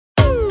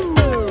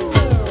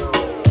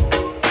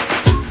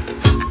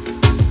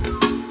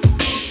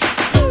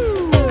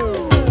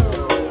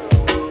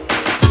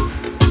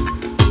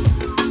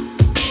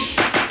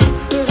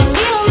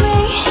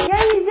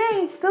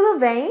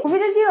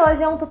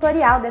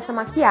tutorial dessa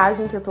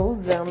maquiagem que eu tô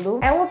usando.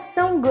 É uma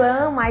opção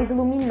glam mais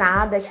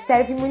iluminada, que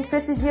serve muito pra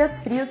esses dias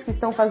frios que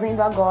estão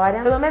fazendo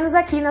agora. Pelo menos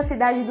aqui na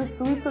cidade do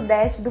sul e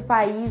sudeste do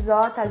país,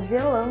 ó, tá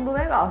gelando o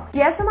negócio.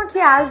 E essa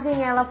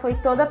maquiagem, ela foi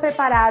toda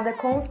preparada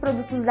com os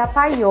produtos da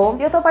Paiô.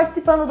 E eu tô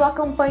participando de uma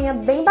campanha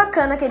bem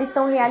bacana que eles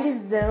estão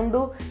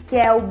realizando, que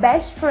é o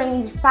Best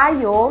Friend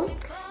Paiô.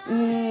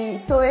 E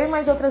sou eu e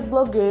mais outras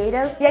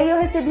blogueiras. E aí eu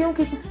recebi um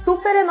kit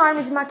super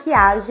enorme de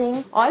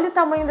maquiagem. Olha o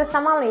tamanho dessa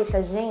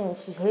maleta,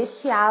 gente.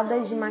 Recheada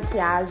de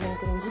maquiagem,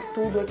 tem de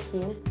tudo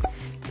aqui.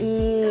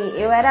 E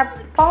eu era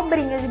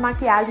pobrinha de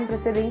maquiagem, pra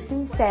ser bem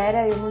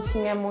sincera, eu não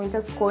tinha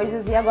muitas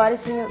coisas e agora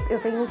eu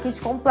tenho um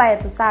kit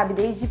completo, sabe?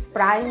 Desde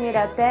primer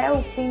até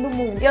o fim do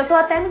mundo. E eu tô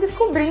até me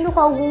descobrindo com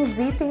alguns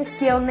itens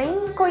que eu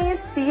nem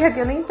conhecia, que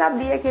eu nem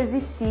sabia que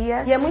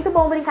existia. E é muito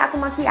bom brincar com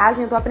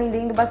maquiagem, eu tô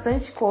aprendendo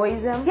bastante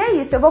coisa. E é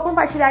isso, eu vou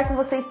compartilhar com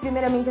vocês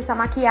primeiramente essa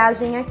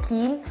maquiagem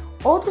aqui.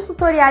 Outros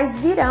tutoriais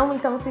virão,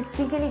 então vocês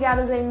fiquem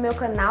ligados aí no meu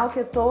canal, que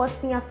eu tô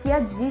assim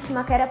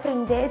afiadíssima, quero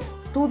aprender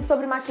tudo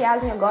sobre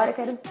maquiagem agora,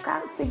 quero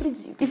ficar sempre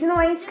dica. E se não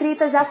é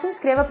inscrita, já se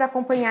inscreva pra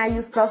acompanhar aí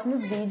os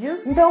próximos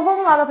vídeos. Então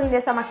vamos logo aprender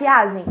essa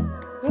maquiagem?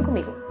 Vem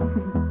comigo!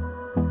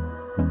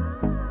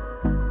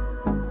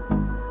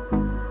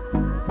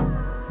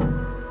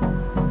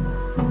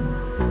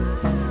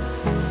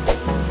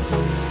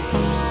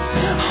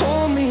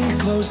 Hold me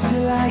close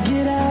till I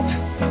get up.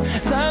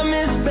 Time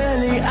is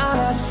barely on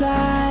our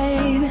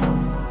side.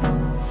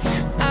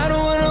 I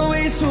don't wanna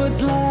waste what's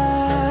left.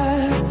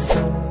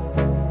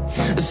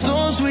 The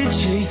storms we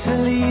chase are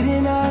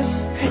leading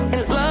us,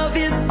 and love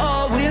is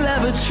all we'll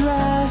ever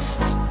trust.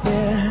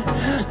 Yeah,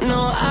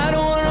 no, I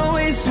don't wanna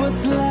waste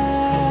what's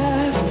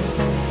left.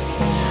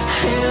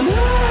 And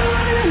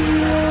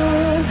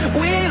on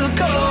we'll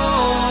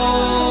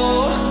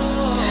go,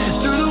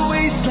 through the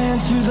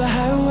wastelands, through the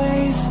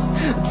highways,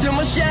 till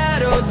my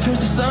shadow turns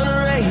to sun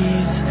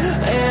rays.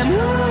 And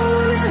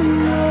on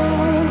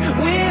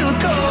we'll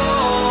go,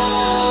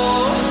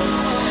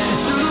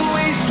 through the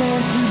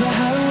wastelands, through the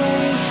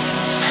highways.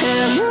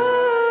 And on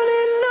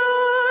we'll go.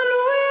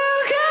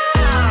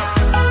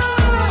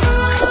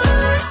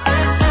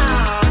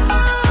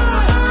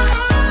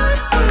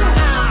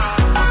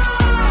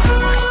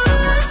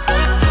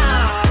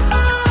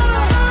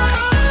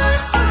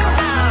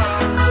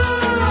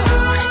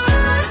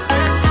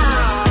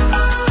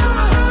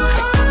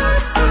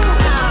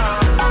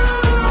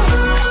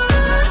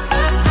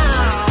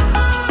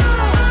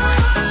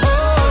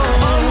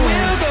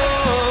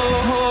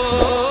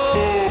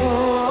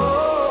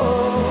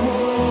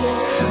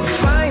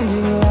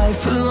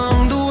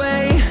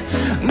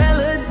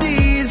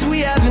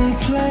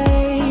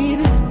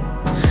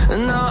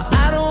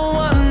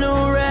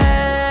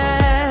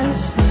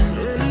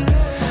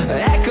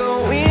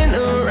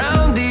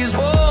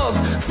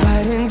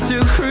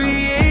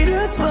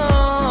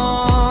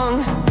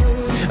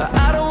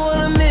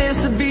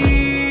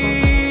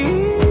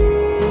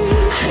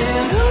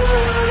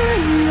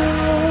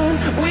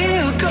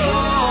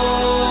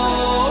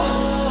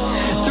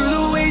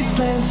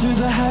 Through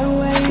the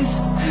highways,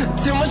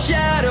 till my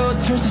shadow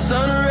turns to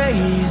sun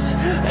rays.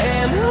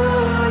 And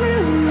on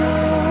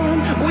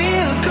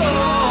we'll go,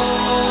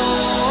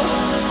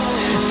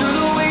 through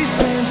the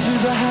wastelands, through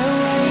the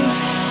highways.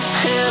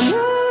 And on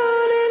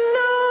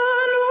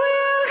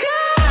we'll go.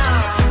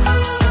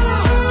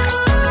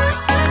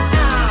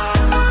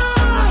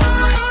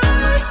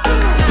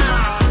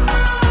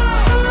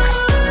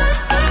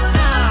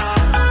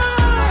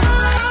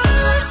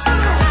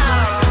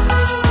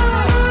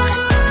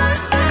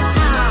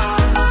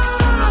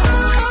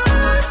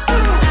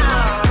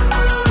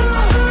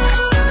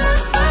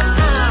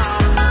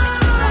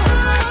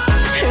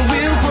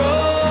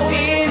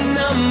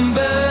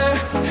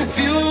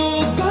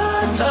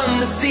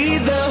 See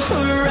the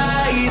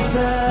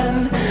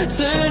horizon,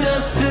 turn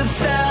us to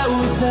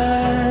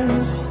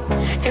thousands,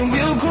 and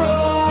we'll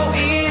grow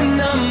in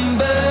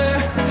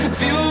number,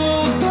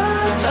 fueled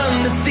by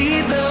them to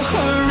see the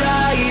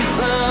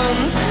horizon,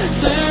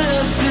 turn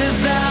us to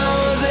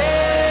thousands.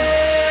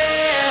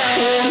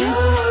 And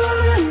on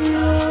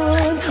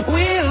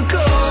we'll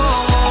go,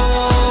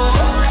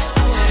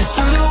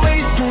 through the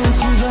wastelands,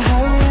 through the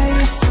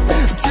highways,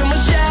 till my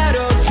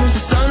shadow turns to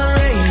sun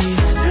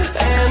rays.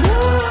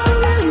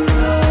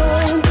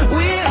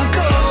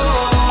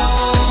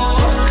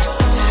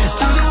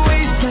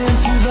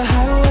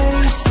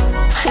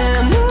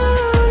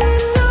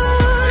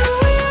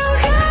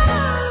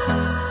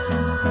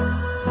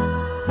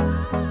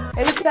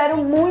 And espero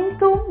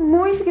muito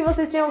que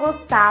vocês tenham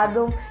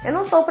gostado. Eu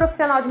não sou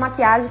profissional de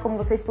maquiagem, como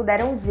vocês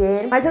puderam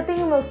ver, mas eu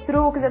tenho meus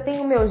truques, eu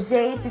tenho o meu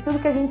jeito, e tudo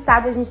que a gente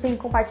sabe a gente tem que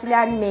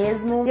compartilhar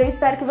mesmo. E eu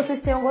espero que vocês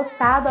tenham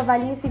gostado.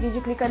 Avaliem esse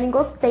vídeo clicando em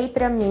gostei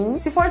pra mim.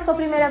 Se for sua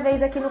primeira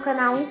vez aqui no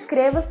canal,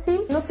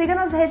 inscreva-se. Nos siga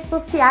nas redes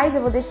sociais,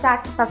 eu vou deixar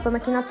aqui, passando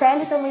aqui na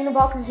tela e também no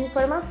box de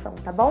informação,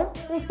 tá bom?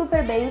 Um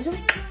super beijo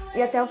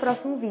e até o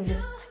próximo vídeo.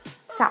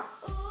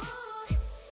 Tchau!